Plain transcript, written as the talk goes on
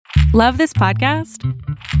Love this podcast?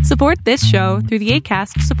 Support this show through the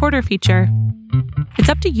Acast supporter feature. It's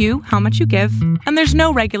up to you how much you give, and there's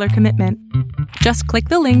no regular commitment. Just click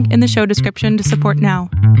the link in the show description to support now.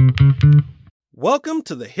 Welcome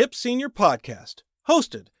to the Hip Senior Podcast,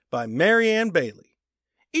 hosted by Marianne Bailey.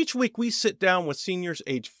 Each week we sit down with seniors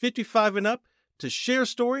age 55 and up to share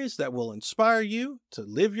stories that will inspire you to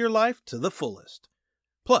live your life to the fullest.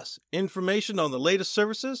 Plus, information on the latest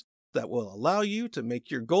services that will allow you to make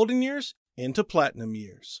your golden years into platinum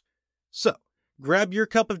years. So, grab your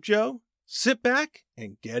cup of joe, sit back,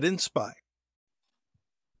 and get inspired.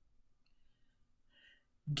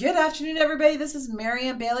 Good afternoon, everybody. This is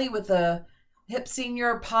Marianne Bailey with the Hip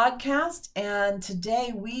Senior Podcast, and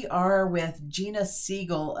today we are with Gina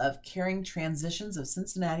Siegel of Caring Transitions of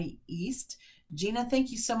Cincinnati East. Gina, thank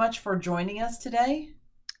you so much for joining us today.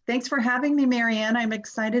 Thanks for having me, Marianne. I'm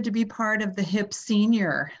excited to be part of the Hip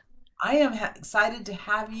Senior. I am excited to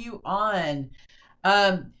have you on.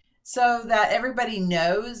 So that everybody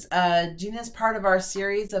knows, Gina is part of our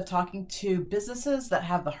series of talking to businesses that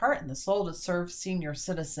have the heart and the soul to serve senior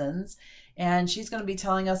citizens. And she's going to be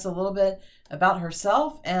telling us a little bit about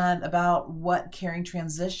herself and about what Caring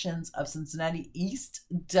Transitions of Cincinnati East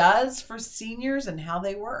does for seniors and how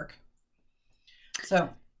they work. So,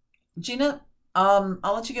 Gina, I'll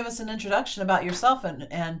let you give us an introduction about yourself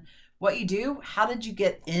and what you do. How did you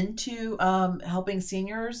get into helping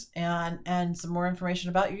seniors, and some more information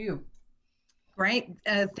about you? Great.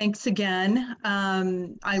 Thanks again.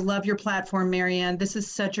 I love your platform, Marianne. This is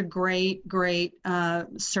such a great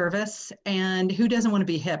service. And who doesn't want to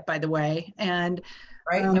be hip, by the way? And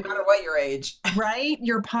right, no matter what your age. Right.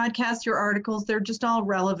 Your podcast, your articles, they're just all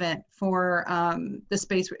relevant for the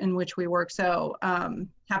space in which we work. So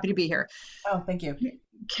happy to be here. Oh, thank you.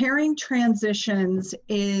 Caring Transitions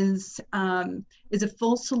is a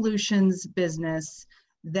full solutions business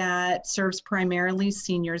that serves primarily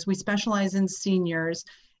seniors. We specialize in seniors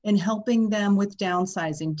in helping them with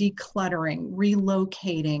downsizing, decluttering,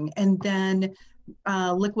 relocating, and then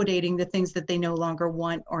liquidating the things that they no longer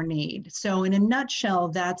want or need. So in a nutshell,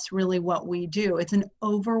 that's really what we do. It's an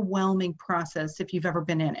overwhelming process if you've ever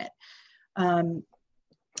been in it.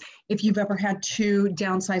 If you've ever had to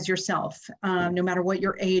downsize yourself, no matter what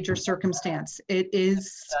your age or circumstance, it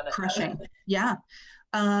is crushing. Yeah.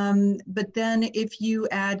 But then if you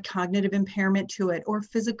add cognitive impairment to it or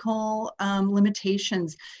physical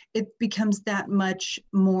limitations, it becomes that much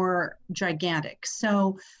more gigantic.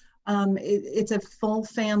 So it's a full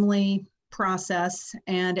family process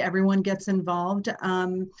and everyone gets involved.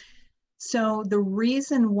 So the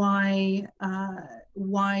reason why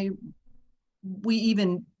we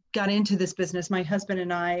even got into this business, my husband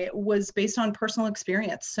and I, was based on personal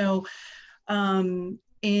experience. So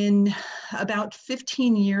in about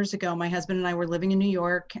 15 years ago, my husband and I were living in New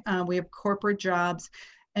York. We have corporate jobs,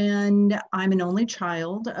 and I'm an only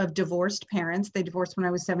child of divorced parents. They divorced when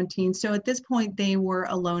I was 17. So at this point, they were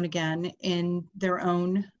alone again in their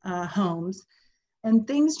own homes. And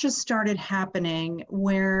things just started happening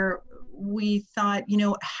where we thought,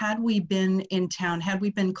 had we been in town, had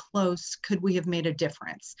we been close, could we have made a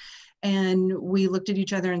difference? And we looked at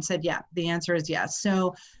each other and said, yeah, the answer is yes.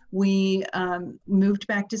 So we moved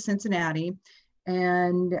back to Cincinnati,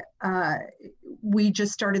 and we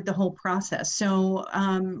just started the whole process. So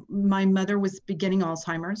my mother was beginning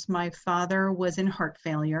Alzheimer's. My father was in heart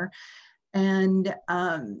failure. And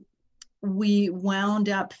we wound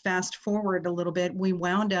up, fast forward a little bit, we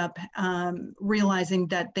wound up realizing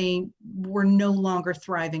that they were no longer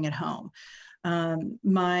thriving at home.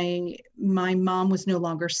 My mom was no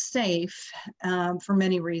longer safe for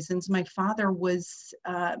many reasons. My father was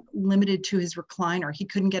limited to his recliner. He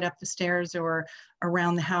couldn't get up the stairs or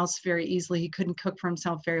around the house very easily. He couldn't cook for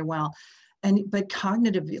himself very well. But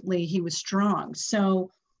cognitively, he was strong.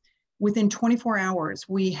 So within 24 hours,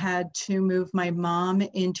 we had to move my mom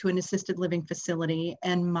into an assisted living facility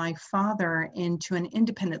and my father into an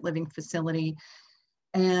independent living facility.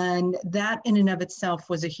 And that in and of itself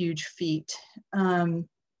was a huge feat,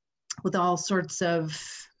 with all sorts of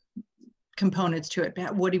components to it.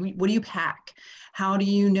 What do you pack? How do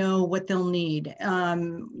you know what they'll need?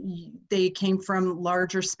 They came from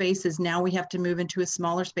larger spaces. Now we have to move into a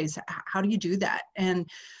smaller space. How do you do that? And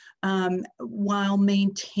while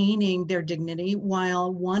maintaining their dignity,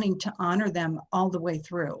 while wanting to honor them all the way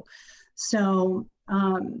through. So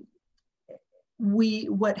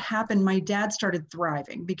what happened, my dad started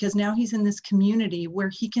thriving because now he's in this community where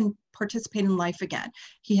he can participate in life again.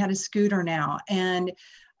 He had a scooter now, and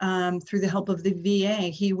through the help of the VA,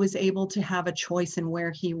 he was able to have a choice in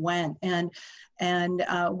where he went, and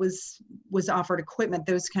was offered equipment,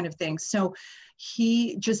 those kind of things. So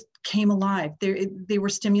he just came alive. They were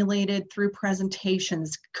stimulated through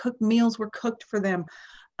presentations. Meals were cooked for them.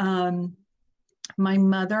 My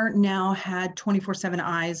mother now had 24/7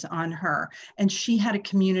 eyes on her, and she had a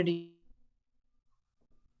community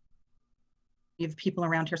of people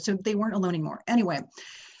around her, so they weren't alone anymore. Anyway,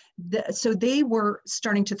 so they were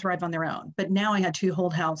starting to thrive on their own, but now I had 2 whole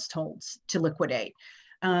households to liquidate.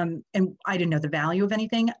 And I didn't know the value of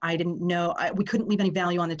anything. I didn't know, we couldn't leave any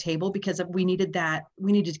value on the table because we needed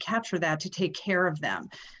to capture that to take care of them.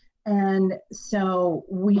 And so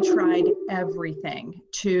we tried everything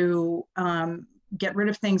to get rid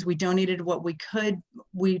of things. We donated what we could.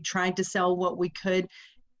 We tried to sell what we could.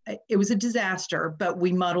 It was a disaster, but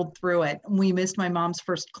we muddled through it. We missed my mom's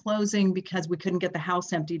first closing because we couldn't get the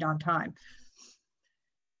house emptied on time.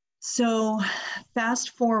 So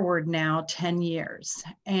fast forward now 10 years,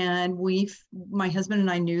 and my husband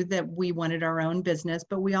and I knew that we wanted our own business,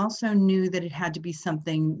 but we also knew that it had to be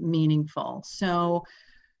something meaningful. So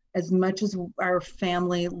as much as our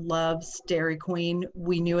family loves Dairy Queen,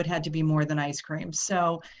 we knew it had to be more than ice cream.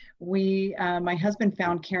 So my husband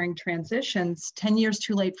found Caring Transitions 10 years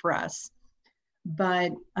too late for us,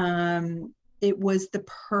 but it was the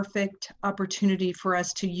perfect opportunity for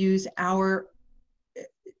us to use our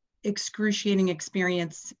excruciating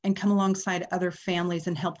experience and come alongside other families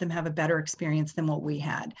and help them have a better experience than what we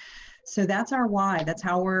had. So that's our why. That's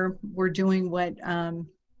how we're doing what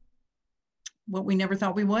we never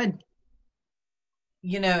thought we would.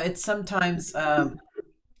 It's sometimes,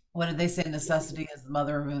 what did they say? Necessity is the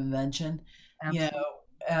mother of invention. Absolutely.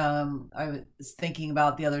 I was thinking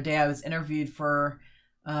about the other day, I was interviewed for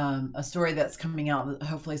a story that's coming out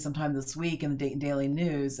hopefully sometime this week in the Dayton Daily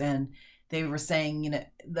News, and they were saying,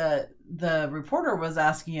 the reporter was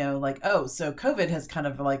asking, like, oh, so COVID has kind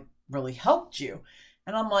of like really helped you.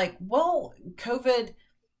 And I'm like, well, COVID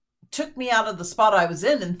took me out of the spot I was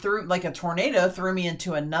in and threw, like a tornado, threw me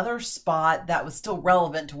into another spot that was still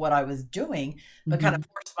relevant to what I was doing, but kind of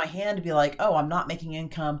forced my hand to be like, oh, I'm not making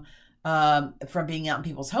income from being out in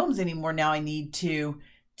people's homes anymore. Now I need to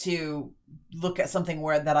look at something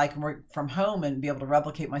that I can work from home and be able to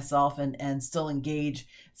replicate myself and still engage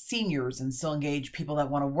seniors and still engage people that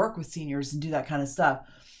want to work with seniors and do that kind of stuff.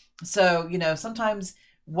 So, sometimes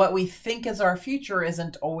what we think is our future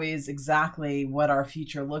isn't always exactly what our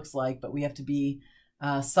future looks like, but we have to be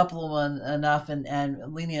supple enough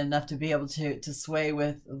and lenient enough to be able to sway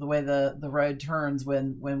with the way the road turns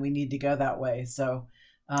when we need to go that way. So,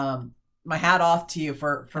 my hat off to you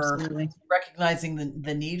for Absolutely. recognizing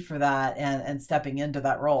the need for that and stepping into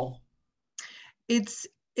that role. It's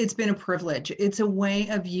been a privilege. It's a way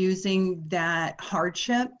of using that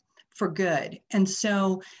hardship for good. And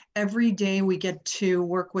so every day we get to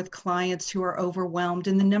work with clients who are overwhelmed.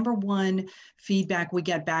 And the number one feedback we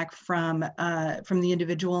get back from the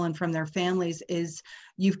individual and from their families is,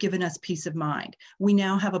 you've given us peace of mind. We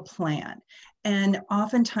now have a plan. And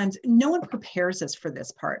oftentimes no one prepares us for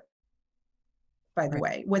this part. By the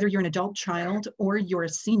way, whether you're an adult child or you're a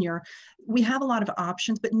senior, we have a lot of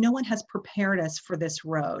options, but no one has prepared us for this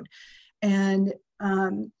road. And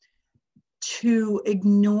to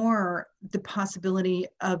ignore the possibility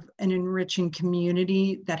of an enriching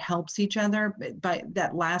community that helps each other,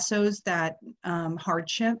 that lassos that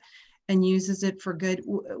hardship and uses it for good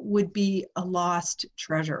would be a lost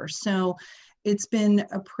treasure. So it's been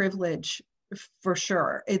a privilege for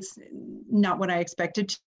sure. It's not what I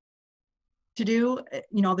expected to do,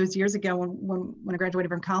 all those years ago when I graduated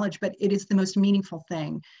from college, but it is the most meaningful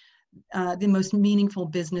thing, the most meaningful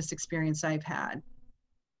business experience I've had.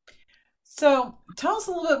 So tell us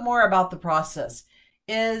a little bit more about the process.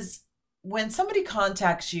 Is when somebody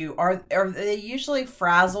contacts you, are they usually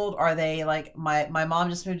frazzled? Are they like, my mom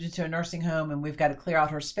just moved into a nursing home and we've got to clear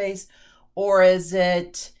out her space? Or is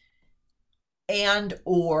it,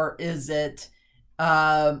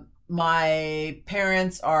 my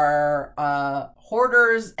parents are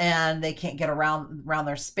hoarders and they can't get around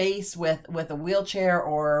their space with a wheelchair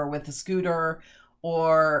or with a scooter,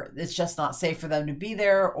 or it's just not safe for them to be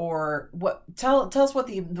there? Or what? Tell us what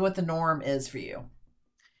the norm is for you.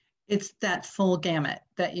 It's that full gamut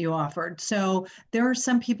that you offered. So there are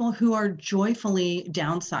some people who are joyfully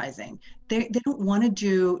downsizing. They don't want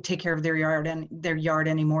to take care of their yard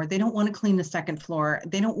anymore. They don't want to clean the second floor.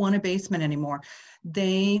 They don't want a basement anymore.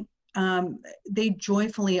 They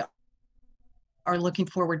joyfully are looking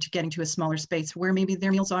forward to getting to a smaller space where maybe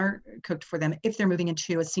their meals are cooked for them if they're moving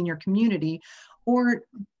into a senior community, or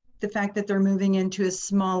the fact that they're moving into a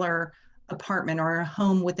smaller apartment or a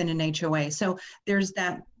home within an HOA. So there's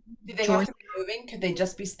that Do they have choice. to be moving? Could they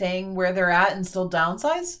just be staying where they're at and still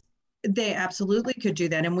downsize? They absolutely could do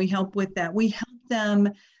that. And we help with that. We help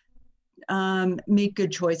them make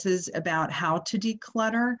good choices about how to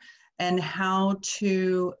declutter and how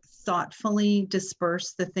to thoughtfully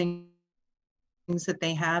disperse the things that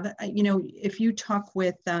they have. If you talk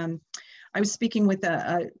with, I was speaking with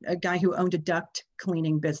a guy who owned a duct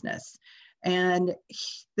cleaning business. And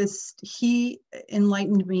he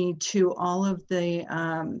enlightened me to all of the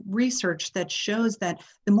research that shows that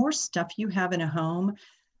the more stuff you have in a home,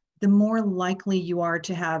 the more likely you are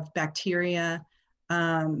to have bacteria,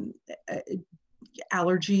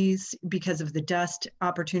 allergies because of the dust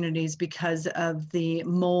opportunities, because of the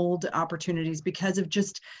mold opportunities, because of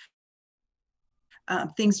just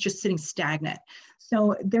things just sitting stagnant.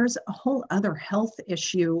 So there's a whole other health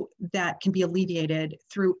issue that can be alleviated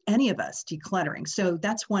through any of us decluttering. So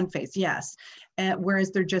that's one phase, yes.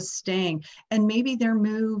 Whereas they're just staying, and maybe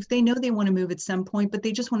they know they want to move at some point, but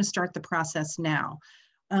they just want to start the process now.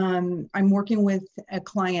 I'm working with a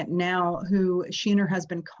client now who she and her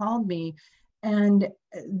husband called me, and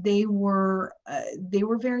they were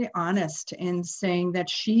very honest in saying that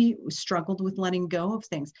she struggled with letting go of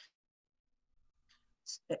things.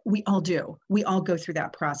 We all do. We all go through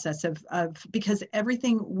that process of because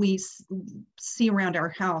everything we see around our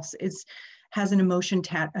house has an emotion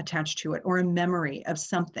attached to it, or a memory of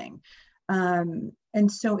something. And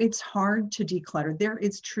so it's hard to declutter. There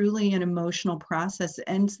is truly an emotional process,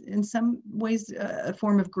 and in some ways a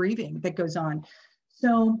form of grieving that goes on.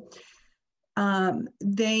 So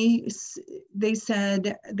they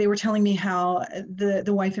said, they were telling me how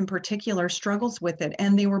the wife in particular struggles with it,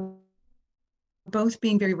 and they were both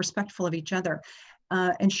being very respectful of each other.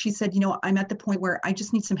 And she said, I'm at the point where I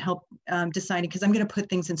just need some help deciding, because I'm going to put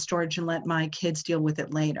things in storage and let my kids deal with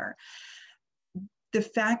it later. The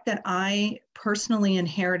fact that I personally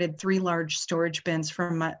inherited 3 large storage bins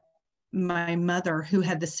from my mother, who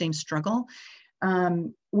had the same struggle,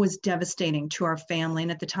 was devastating to our family.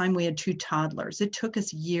 And at the time we had 2 toddlers. It took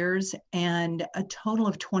us years and a total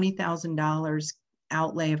of $20,000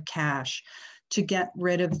 outlay of cash to get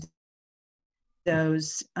rid of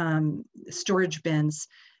those storage bins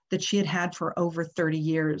that she had had for over 30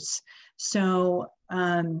 years. So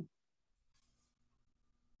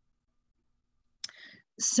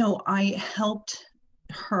I helped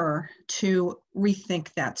her to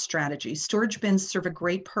rethink that strategy. Storage bins serve a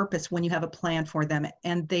great purpose when you have a plan for them,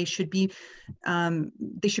 and they should be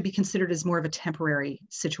considered as more of a temporary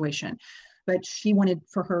situation. But she wanted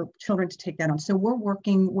for her children to take that on. So we're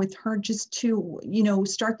working with her just to,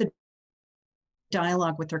 start the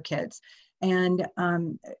dialogue with her kids. And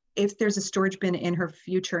if there's a storage bin in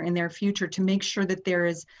their future, to make sure that there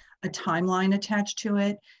is a timeline attached to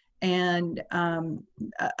it, and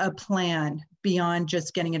a plan beyond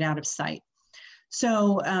just getting it out of sight.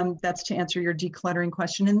 So that's to answer your decluttering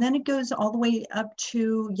question. And then it goes all the way up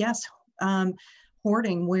to, yes,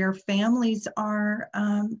 hoarding, where families are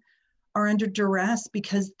under duress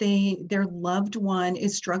because their loved one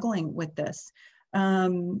is struggling with this. All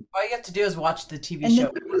you have to do is watch the TV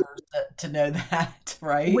show to know that,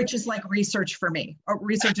 right? Which is like research for me, or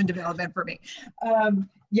research and development for me.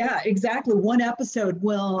 Yeah, exactly. One episode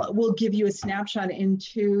will give you a snapshot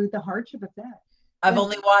into the hardship of that. I've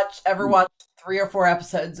only ever watched 3 or 4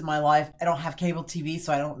 episodes in my life. I don't have cable TV,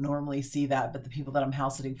 so I don't normally see that, but the people that I'm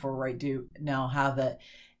house sitting for do now have it.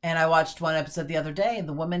 And I watched one episode the other day, and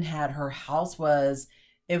the woman her house was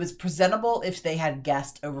presentable if they had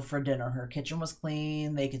guests over for dinner. Her kitchen was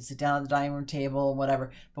clean. They could sit down at the dining room table,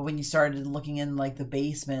 whatever. But when you started looking in like the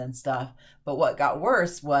basement and stuff, but what got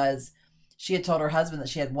worse was she had told her husband that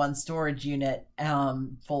she had 1 storage unit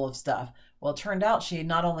full of stuff. Well, it turned out she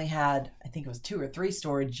not only had, I think it was 2 or 3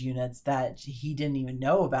 storage units that he didn't even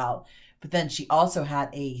know about, but then she also had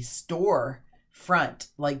a store front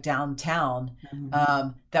like downtown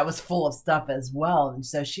that was full of stuff as well. And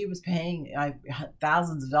so she was paying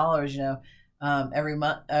thousands of dollars, every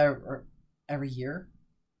month or every year.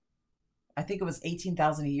 I think it was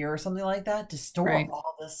 $18,000 a year or something like that to store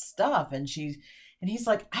all this stuff. And he's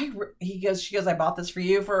like, she goes, I bought this for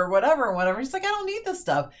you for whatever. He's like, I don't need this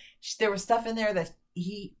stuff. There was stuff in there that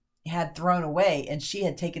he had thrown away, and she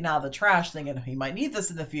had taken out of the trash thinking he might need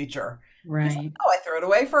this in the future. Right. Like, I threw it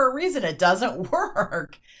away for a reason. It doesn't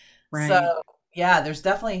work. Right. So yeah, there's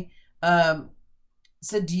definitely,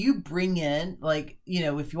 so do you bring in, like,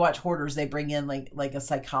 if you watch Hoarders, they bring in like a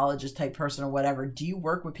psychologist type person or whatever. Do you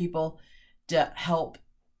work with people to help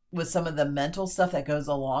with some of the mental stuff that goes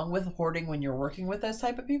along with hoarding when you're working with those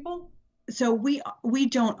type of people? So we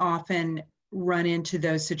don't often run into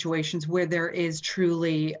those situations where there is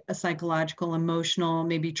truly a psychological, emotional,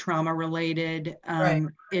 maybe trauma related Right.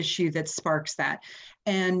 issue that sparks that.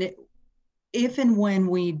 And if and when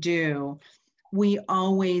we do, we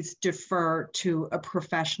always defer to a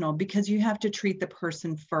professional, because you have to treat the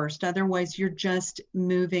person first. Otherwise, you're just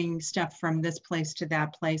moving stuff from this place to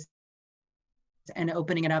that place and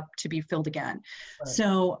opening it up to be filled again. Right.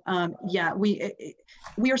 So yeah, we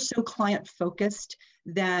are so client focused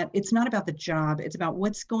that it's not about the job, it's about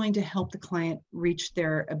what's going to help the client reach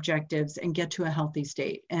their objectives and get to a healthy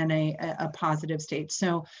state and a positive state.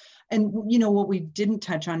 So, and you know, what we didn't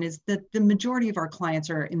touch on is that the majority of our clients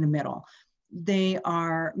are in the middle. They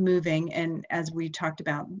are moving, and as we talked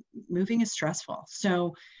about, moving is stressful.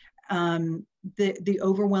 So the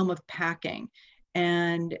overwhelm of packing,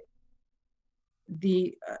 and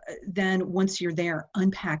then once you're there,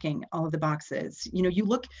 unpacking all of the boxes. You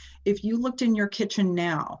know, if you looked in your kitchen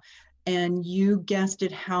now and you guessed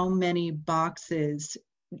at how many boxes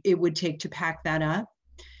it would take to pack that up,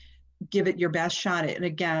 give it your best shot at a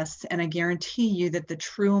guess, and I guarantee you that the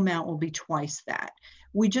true amount will be twice that.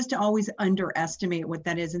 We just always underestimate what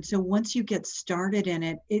that is. And so once you get started in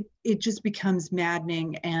it, it just becomes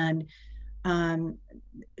maddening. And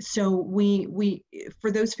so we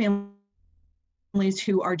for those families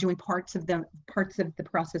who are doing parts of the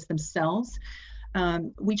process themselves,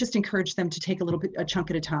 we just encourage them to take a chunk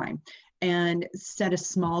at a time and set a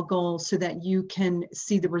small goal so that you can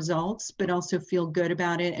see the results, but also feel good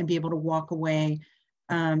about it and be able to walk away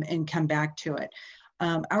and come back to it.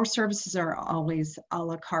 Our services are always a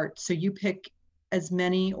la carte. So you pick as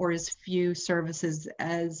many or as few services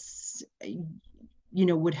as you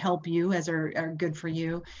know would help you, as are good for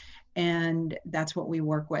you. And that's what we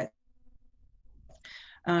work with.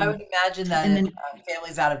 I would imagine that And if then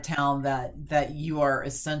families out of town, that you are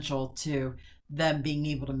essential to them being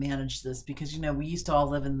able to manage this, because you know we used to all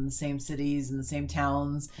live in the same cities and the same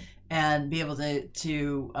towns and be able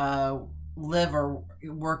to live or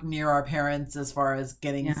work near our parents as far as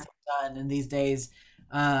getting yeah, stuff done. And these days,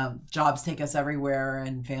 jobs take us everywhere,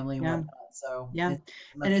 and family and yeah, whatnot. So yeah. it's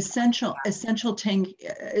An much.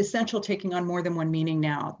 essential taking on more than one meaning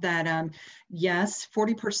now. That yes,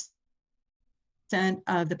 40%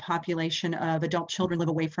 of the population of adult children live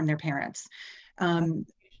away from their parents. That's Um,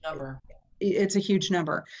 a huge number. it's a huge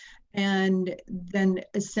number. And then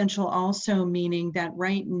essential also meaning that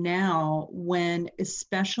right now, when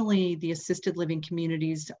especially the assisted living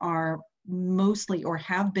communities are mostly or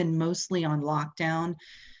have been mostly on lockdown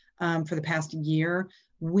for the past year,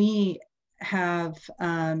 we have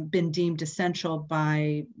been deemed essential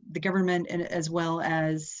by the government and as well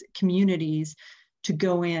as communities to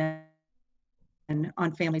go in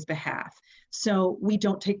on families' behalf. So we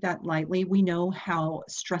don't take that lightly. We know how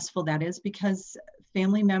stressful that is, because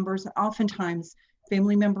oftentimes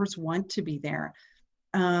family members want to be there.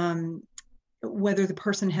 Whether the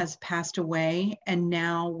person has passed away and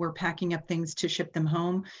now we're packing up things to ship them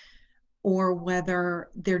home, or whether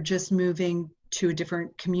they're just moving to a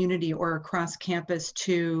different community or across campus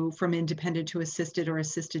from independent to assisted or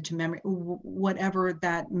assisted to memory, whatever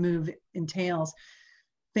that move entails,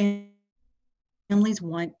 families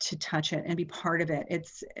want to touch it and be part of it.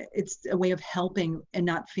 It's a way of helping and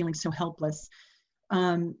not feeling so helpless.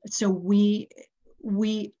 So we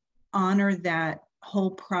honor that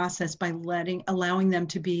whole process by allowing them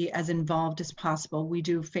to be as involved as possible. We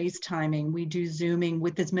do FaceTiming, we do Zooming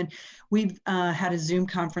with as many. We've had a Zoom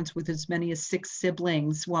conference with as many as 6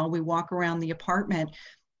 siblings while we walk around the apartment.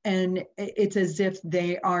 And it's as if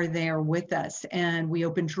they are there with us. And we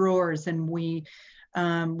open drawers and we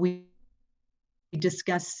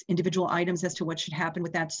discuss individual items as to what should happen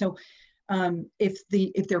with that. So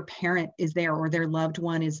if their parent is there or their loved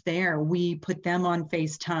one is there, we put them on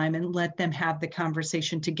FaceTime and let them have the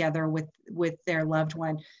conversation together with their loved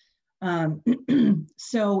one.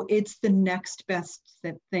 So it's the next best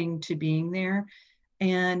thing to being there.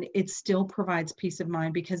 And it still provides peace of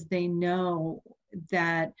mind because they know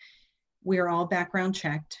that we're all background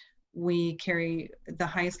checked. We carry the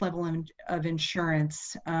highest level of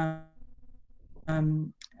insurance.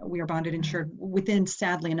 We are bonded insured within,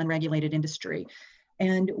 sadly, an unregulated industry,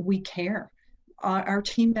 and we care. Our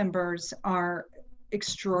team members are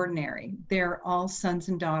extraordinary. They're all sons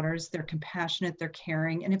and daughters. They're compassionate, they're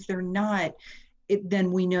caring. And if they're not,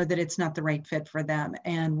 then we know that it's not the right fit for them,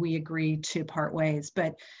 and we agree to part ways.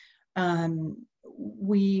 But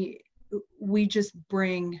we just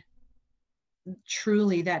bring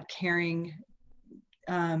truly that caring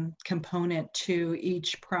component to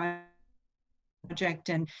each project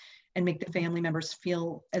and make the family members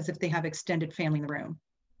feel as if they have extended family in the room.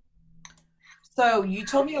 So you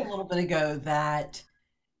told me a little bit ago that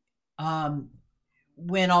um,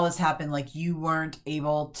 when all this happened, like you weren't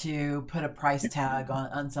able to put a price tag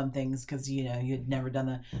on some things because you'd never done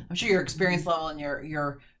the. I'm sure your experience level and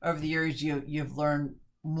your over the years you've learned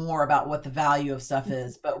more about what the value of stuff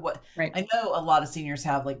is. But what Right. I know a lot of seniors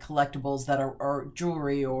have like collectibles that are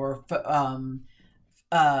jewelry or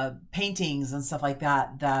paintings and stuff like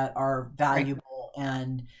that are Right. valuable,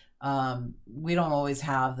 and we don't always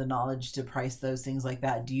have the knowledge to price those things like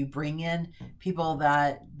that. Do you bring in people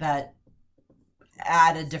that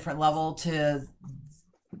add a different level to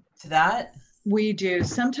that? We do.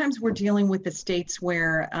 Sometimes we're dealing with estates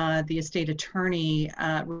where the estate attorney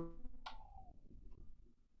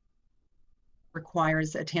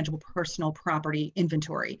requires a tangible personal property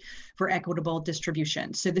inventory for equitable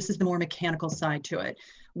distribution. So this is the more mechanical side to it.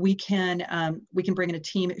 We can bring in a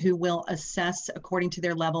team who will assess according to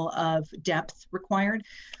their level of depth required.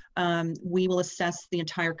 We will assess the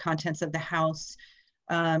entire contents of the house,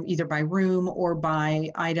 either by room or by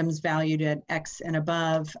items valued at X and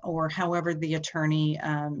above, or however the attorney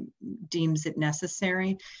deems it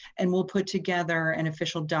necessary. And we'll put together an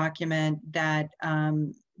official document that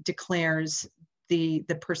declares the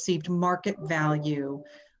perceived market value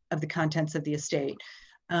of the contents of the estate.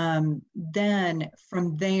 Then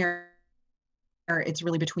from there, it's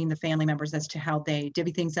really between the family members as to how they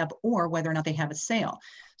divvy things up or whether or not they have a sale.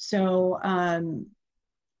 So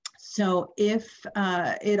if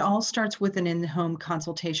it all starts with an in-home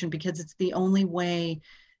consultation, because it's the only way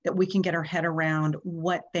that we can get our head around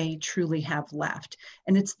what they truly have left.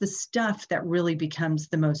 And it's the stuff that really becomes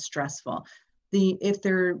the most stressful. If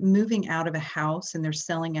they're moving out of a house and they're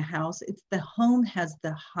selling a house, it's the home has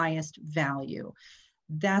the highest value.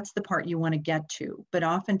 That's the part you want to get to. But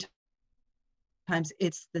oftentimes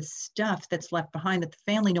it's the stuff that's left behind that the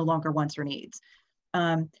family no longer wants or needs.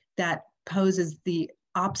 That poses the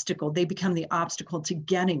obstacle. They become the obstacle to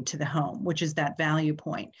getting to the home, which is that value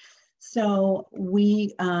point. So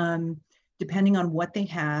we, depending on what they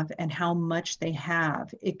have and how much they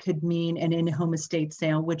have, it could mean an in-home estate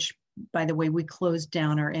sale, which, by the way, we closed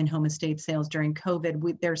down our in-home estate sales during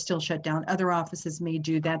COVID. They're still shut down. Other offices may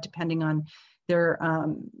do that depending on their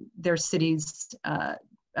city's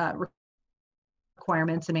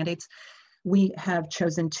requirements and mandates. We have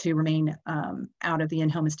chosen to remain out of the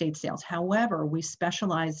in-home estate sales. However, we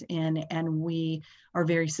specialize in, and we are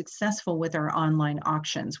very successful with our online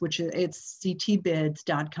auctions, which it's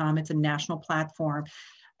ctbids.com. It's a national platform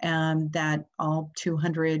that all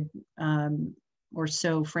 200 or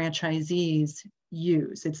so franchisees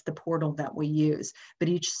use. It's the portal that we use, but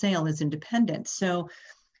each sale is independent. So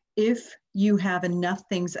if you have enough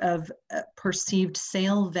things of perceived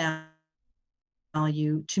sale value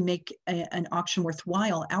to make an auction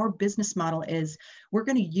worthwhile, our business model is we're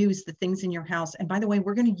going to use the things in your house. And by the way,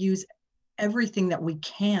 we're going to use everything that we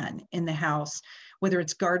can in the house, whether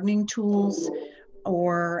it's gardening tools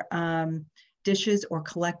or dishes or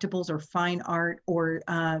collectibles or fine art or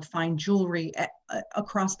fine jewelry,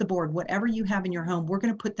 across the board. Whatever you have in your home, we're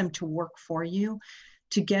going to put them to work for you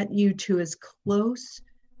to get you to as close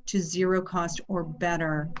to zero cost or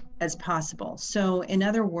better as possible. So in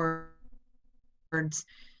other words,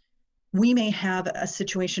 we may have a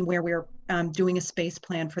situation where we're doing a space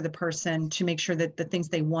plan for the person to make sure that the things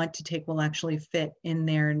they want to take will actually fit in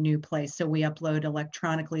their new place. So we upload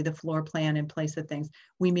electronically the floor plan in place of things.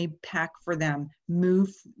 We may pack for them, move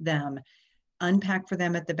them, unpack for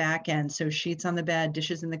them at the back end. So sheets on the bed,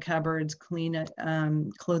 dishes in the cupboards, clean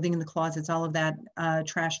clothing in the closets, all of that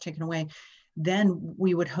trash taken away. Then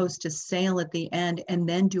we would host a sale at the end and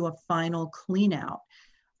then do a final clean out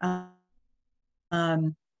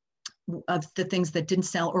of the things that didn't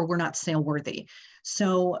sell or were not sale worthy.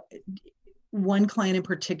 So one client in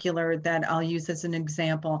particular that I'll use as an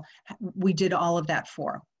example, we did all of that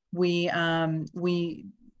for. And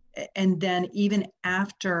then even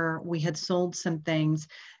after we had sold some things,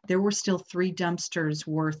 there were still 3 dumpsters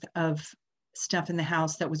worth of stuff in the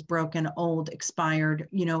house that was broken, old, expired,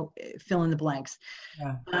 fill in the blanks.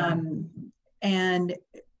 Yeah. And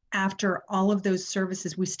after all of those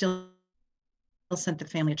services, we still sent the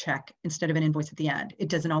family a check instead of an invoice at the end. It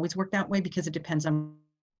doesn't always work that way because it depends on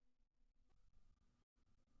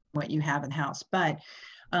what you have in the house. But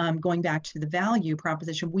going back to the value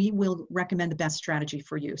proposition, we will recommend the best strategy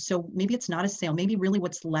for you. So maybe it's not a sale, maybe really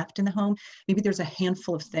what's left in the home, maybe there's a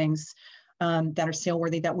handful of things that are sale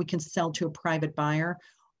worthy that we can sell to a private buyer,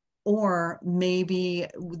 or maybe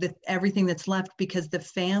everything that's left because the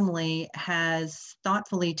family has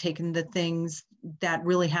thoughtfully taken the things that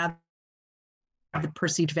really have the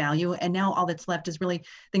perceived value, and now all that's left is really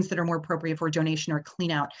things that are more appropriate for a donation or a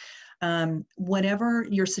clean out. whatever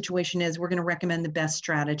your situation is, we're going to recommend the best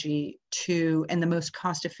strategy and the most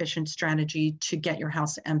cost-efficient strategy to get your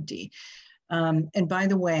house empty. And by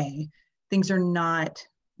the way, things are not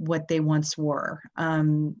what they once were.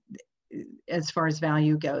 As far as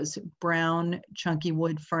value goes, brown, chunky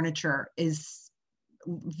wood furniture is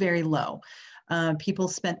very low. People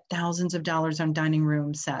spent thousands of dollars on dining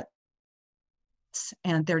room sets,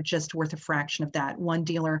 and they're just worth a fraction of that. One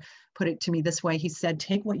dealer put it to me this way. He said,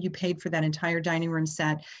 take what you paid for that entire dining room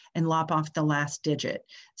set and lop off the last digit.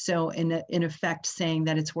 So in effect, saying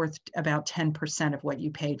that it's worth about 10% of what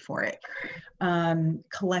you paid for it.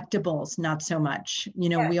 Collectibles, not so much. You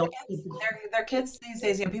know, they're kids these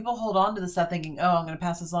days. You know, people hold on to the stuff thinking, oh, I'm going to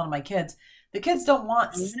pass this on to my kids. The kids don't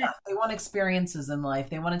want stuff. They want experiences in life.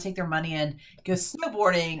 They want to take their money and go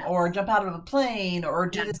snowboarding or jump out of a plane or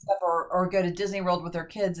do this stuff or go to Disney World with their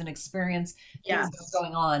kids and experience things that's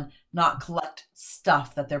going on, not collect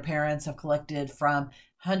stuff that their parents have collected from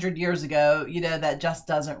 100 years ago, you know, that just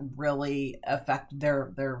doesn't really affect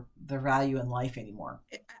their value in life anymore.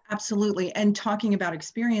 Absolutely. And talking about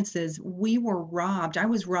experiences, we were robbed. I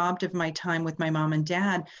was robbed of my time with my mom and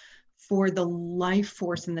dad for the life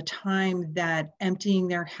force and the time that emptying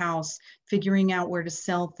their house, figuring out where to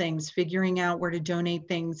sell things, figuring out where to donate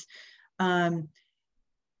things, that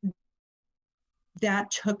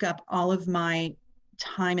took up all of my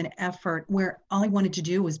time and effort, where all I wanted to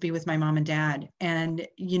do was be with my mom and dad and,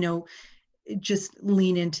 you know, just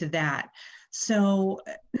lean into that. So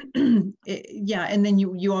yeah. And then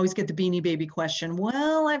you always get the Beanie Baby question.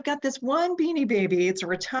 Well, I've got this one Beanie Baby, it's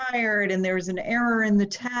retired and there's an error in the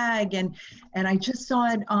tag. And I just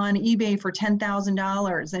saw it on eBay for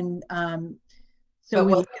 $10,000. And so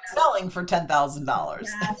but selling for $10,000.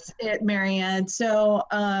 That's it, Marianne. So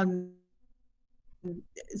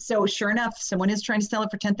sure enough, someone is trying to sell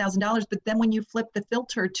it for $10,000. But then when you flip the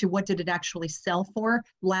filter to what did it actually sell for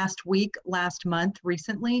last week, last month,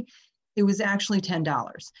 recently, it was actually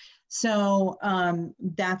 $10. So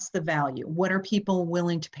that's the value. What are people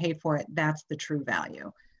willing to pay for it? That's the true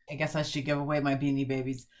value. I guess I should give away my Beanie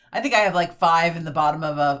Babies. I think I have like 5 in the bottom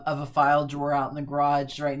of a file drawer out in the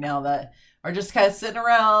garage right now that are just kind of sitting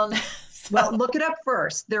around. So. Well, look it up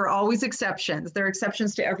first. There are always exceptions. There are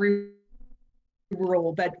exceptions to every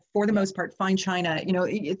rule, but for the most part, fine china, you know,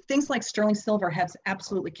 things like sterling silver have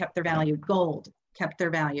absolutely kept their value. Gold kept their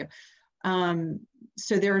value.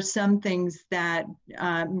 So there are some things that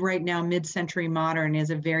right now, mid-century modern is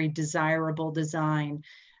a very desirable design.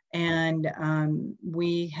 And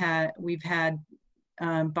we've had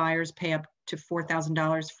buyers pay up to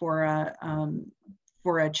 $4,000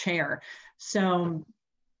 for a chair. So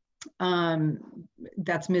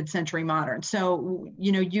that's mid-century modern. So,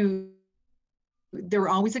 you know, there are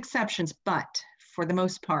always exceptions, but for the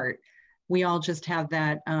most part, we all just have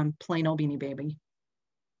that plain old Beanie Baby.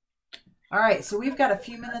 All right, so we've got a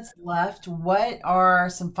few minutes left. What are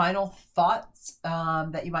some final thoughts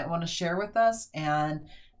that you might want to share with us? And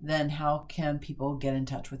then how can people get in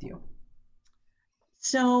touch with you?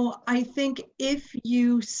 So I think if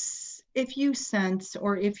you sense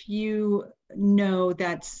or if you know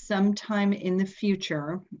that sometime in the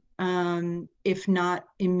future, if not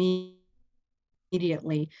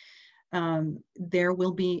immediately, there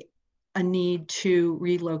will be a need to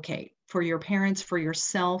relocate. For your parents, for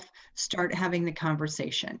yourself, start having the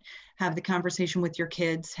conversation. Have the conversation with your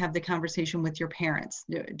kids, have the conversation with your parents,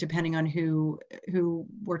 depending on who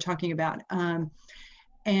we're talking about.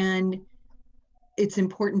 And it's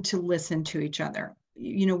important to listen to each other.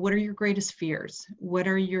 You know, what are your greatest fears? What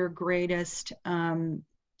are your greatest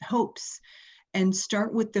hopes? And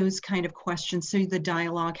start with those kind of questions so the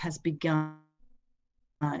dialogue has begun.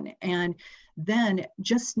 And then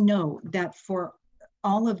just know that for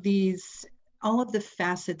all of the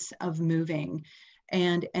facets of moving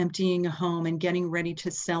and emptying a home and getting ready to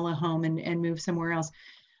sell a home and move somewhere else,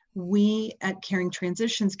 we at Caring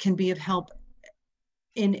Transitions can be of help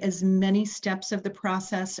in as many steps of the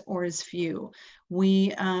process or as few.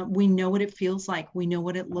 We know what it feels like. We know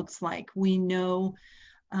what it looks like. We know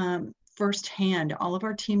firsthand, all of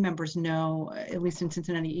our team members know, at least in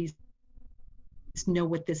Cincinnati East, know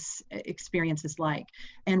what this experience is like,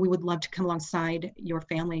 and we would love to come alongside your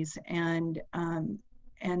families and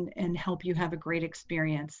help you have a great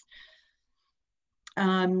experience.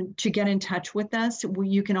 To get in touch with us,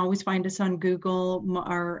 you can always find us on Google.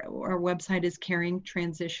 Our website is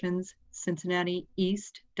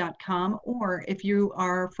caringtransitionscincinnatieast.com, or if you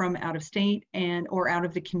are from out of state or out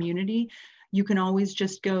of the community, you can always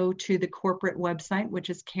just go to the corporate website, which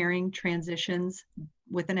is caringtransitions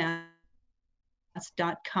with an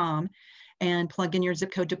S.com, and plug in your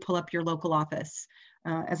zip code to pull up your local office.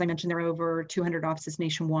 As I mentioned, there are over 200 offices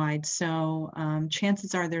nationwide. So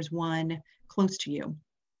chances are there's one close to you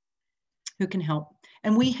who can help.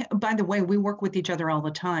 And by the way, we work with each other all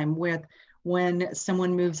the time with when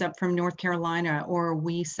someone moves up from North Carolina or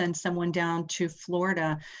we send someone down to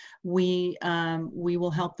Florida, we will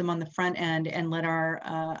help them on the front end and let our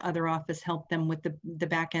other office help them with the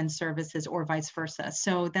back end services or vice versa.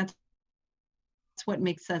 So that's what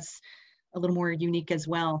makes us a little more unique as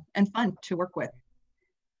well and fun to work with.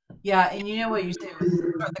 Yeah, and you know what you say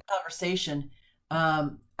start the conversation.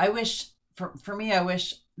 I wish for me, I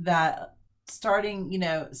wish that starting,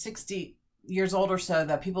 60 years old or so,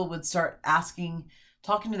 that people would start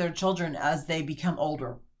talking to their children as they become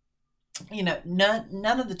older.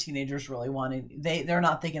 None of the teenagers really wanted, they're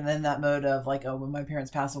not thinking in that mode of like, oh, when my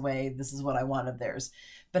parents pass away, this is what I want of theirs.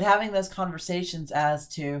 But having those conversations as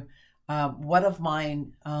to what of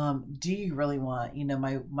mine do you really want?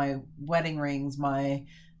 My wedding rings, my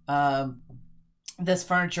this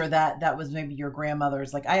furniture that was maybe your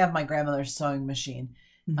grandmother's. Like I have my grandmother's sewing machine,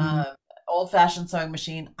 old-fashioned sewing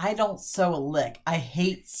machine. I don't sew a lick. I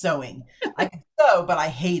hate sewing. I can sew, but I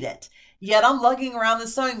hate it. Yet I'm lugging around the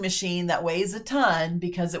sewing machine that weighs a ton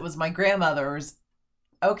because it was my grandmother's.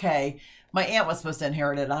 Okay, my aunt was supposed to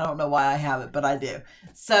inherit it. I don't know why I have it, but I do.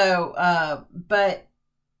 So, but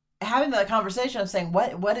having that conversation of saying,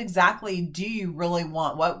 what exactly do you really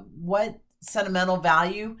want? What sentimental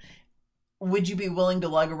value would you be willing to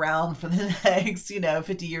lug around for the next,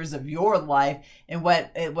 50 years of your life, and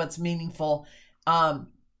what's meaningful,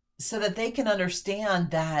 so that they can understand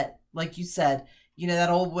that, like you said, that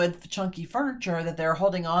old wood chunky furniture that they're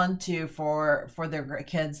holding on to for their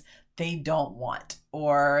kids, they don't want,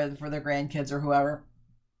 or for their grandkids or whoever.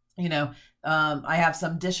 I have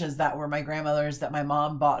some dishes that were my grandmother's that my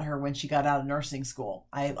mom bought her when she got out of nursing school.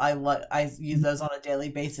 I use those on a daily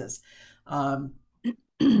basis.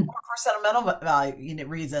 For sentimental value,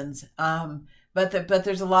 reasons. But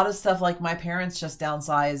there's a lot of stuff, like my parents just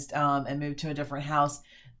downsized and moved to a different house.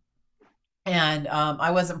 And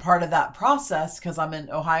I wasn't part of that process because I'm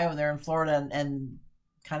in Ohio and they're in Florida, and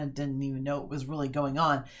kind of didn't even know what was really going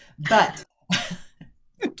on. But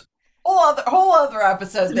whole other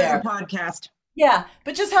episode there. Podcast. Yeah,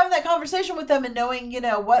 but just having that conversation with them and knowing,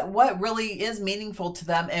 what really is meaningful to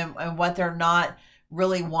them, and what they're not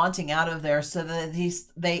really wanting out of there, so that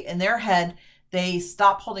they in their head, they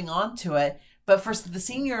stop holding on to it. But for the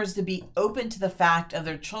seniors to be open to the fact of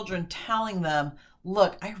their children telling them,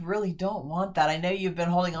 look, I really don't want that. I know you've been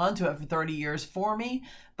holding on to it for 30 years for me,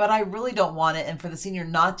 but I really don't want it. And for the senior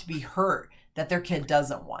not to be hurt that their kid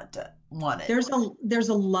doesn't want it. There's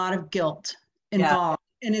a lot of guilt involved,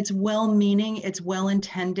 and it's well-meaning, it's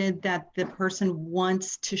well-intended that the person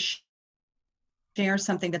wants to share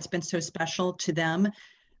something that's been so special to them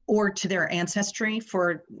or to their ancestry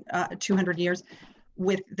for 200 years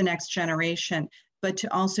with the next generation, but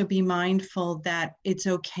to also be mindful that it's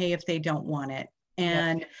okay if they don't want it,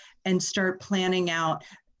 and start planning out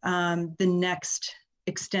the next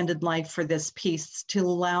extended life for this piece to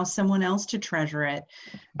allow someone else to treasure it.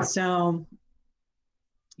 So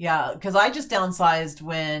yeah, because I just downsized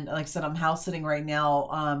when, like I said, I'm house sitting right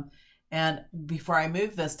now. And before I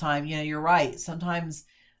moved this time, you're right. Sometimes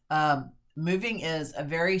moving is a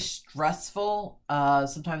very stressful,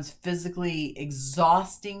 sometimes physically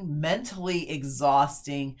exhausting, mentally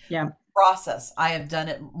exhausting process. I have done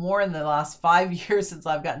it more in the last 5 years since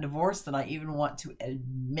I've gotten divorced than I even want to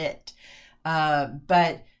admit.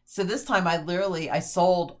 But so this time I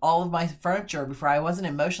sold all of my furniture before. I wasn't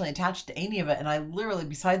emotionally attached to any of it. And I literally,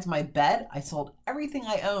 besides my bed, I sold everything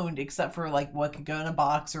I owned except for like what could go in a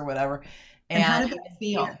box or whatever. And how did that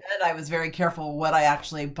feel? And I was very careful what I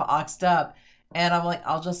actually boxed up. And I'm like,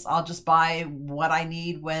 I'll just buy what I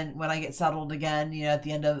need when I get settled again, at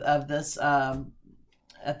the end of this,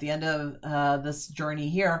 this journey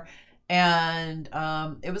here. And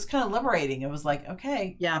it was kind of liberating. It was like,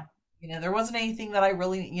 okay. Yeah. There wasn't anything that I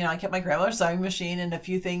really, I kept my grandmother's sewing machine and a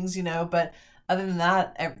few things, but other than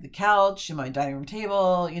that, the couch, my dining room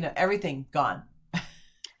table, everything gone.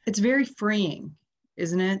 It's very freeing,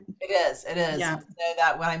 isn't it? It is. Yeah. To know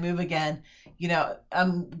that when I move again,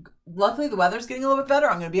 luckily the weather's getting a little bit better.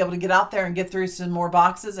 I'm going to be able to get out there and get through some more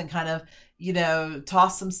boxes and kind of,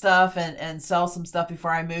 toss some stuff and sell some stuff before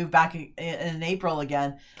I move back in April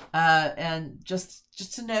again. And just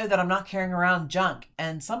to know that I'm not carrying around junk.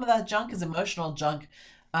 And some of that junk is emotional junk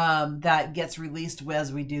that gets released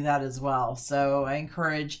as we do that as well. So I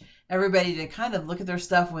encourage everybody to kind of look at their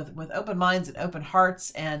stuff with open minds and open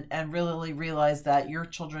hearts, and really realize that your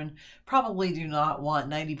children probably do not want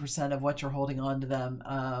 90% of what you're holding on to them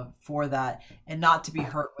for that, and not to be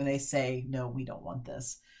hurt when they say, no, we don't want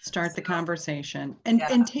this. Start the conversation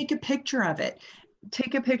and take a picture of it.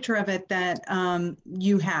 Take a picture of it that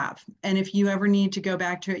you have. And if you ever need to go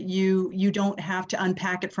back to it, you don't have to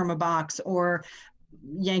unpack it from a box or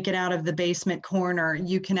yank it out of the basement corner.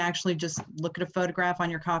 You can actually just look at a photograph on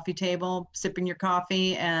your coffee table, sipping your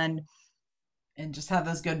coffee, and just have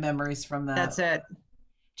those good memories from that. That's it.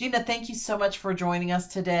 Gina, thank you so much for joining us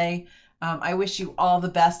today. I wish you all the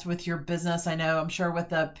best with your business. I know, I'm sure with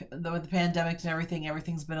the pandemic and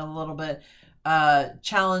everything's been a little bit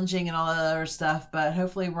challenging and all that other stuff, but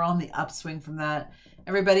hopefully we're on the upswing from that.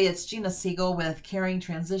 Everybody, it's Gina Siegel with Caring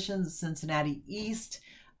Transitions Cincinnati East.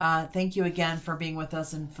 Thank you again for being with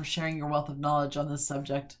us and for sharing your wealth of knowledge on this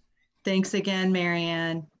subject. Thanks again,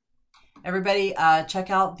 Marianne. Everybody,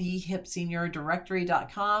 check out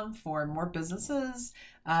thehipseniordirectory.com for more businesses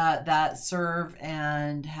that serve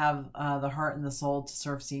and have the heart and the soul to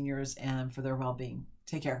serve seniors and for their well-being.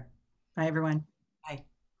 Take care. Bye, everyone. Bye.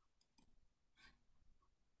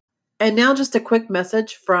 And now just a quick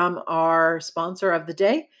message from our sponsor of the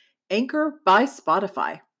day, Anchor by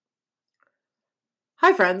Spotify.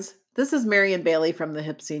 Hi, friends. This is Marianne Bailey from The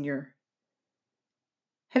Hip Senior.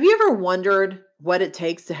 Have you ever wondered what it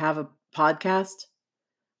takes to have a podcast?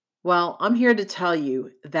 Well, I'm here to tell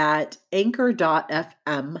you that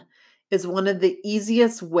Anchor.fm is one of the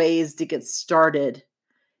easiest ways to get started.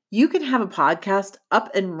 You can have a podcast up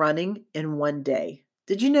and running in one day.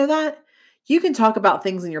 Did you know that? You can talk about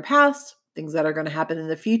things in your past, things that are going to happen in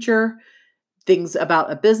the future, things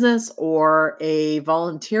about a business or a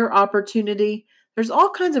volunteer opportunity. There's all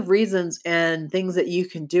kinds of reasons and things that you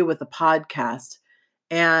can do with a podcast.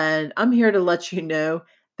 And I'm here to let you know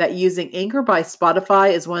that using Anchor by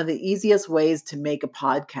Spotify is one of the easiest ways to make a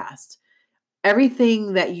podcast.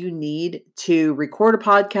 Everything that you need to record a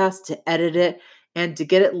podcast, to edit it, and to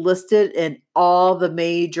get it listed in all the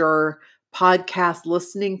major podcast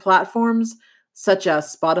listening platforms, such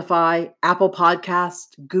as Spotify, Apple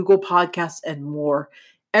Podcasts, Google Podcasts, and more.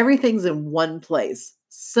 Everything's in one place.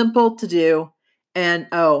 Simple to do. And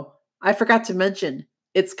oh, I forgot to mention,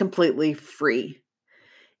 it's completely free.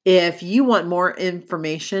 If you want more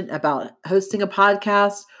information about hosting a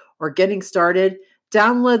podcast or getting started,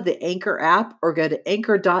 download the Anchor app or go to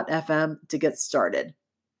anchor.fm to get started.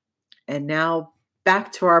 And now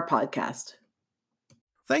back to our podcast.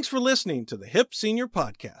 Thanks for listening to the Hip Senior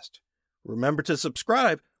Podcast. Remember to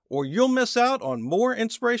subscribe or you'll miss out on more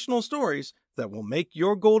inspirational stories that will make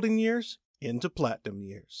your golden years into platinum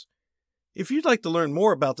years. If you'd like to learn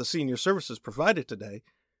more about the senior services provided today,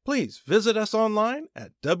 please visit us online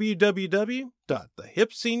at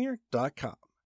www.thehipsenior.com.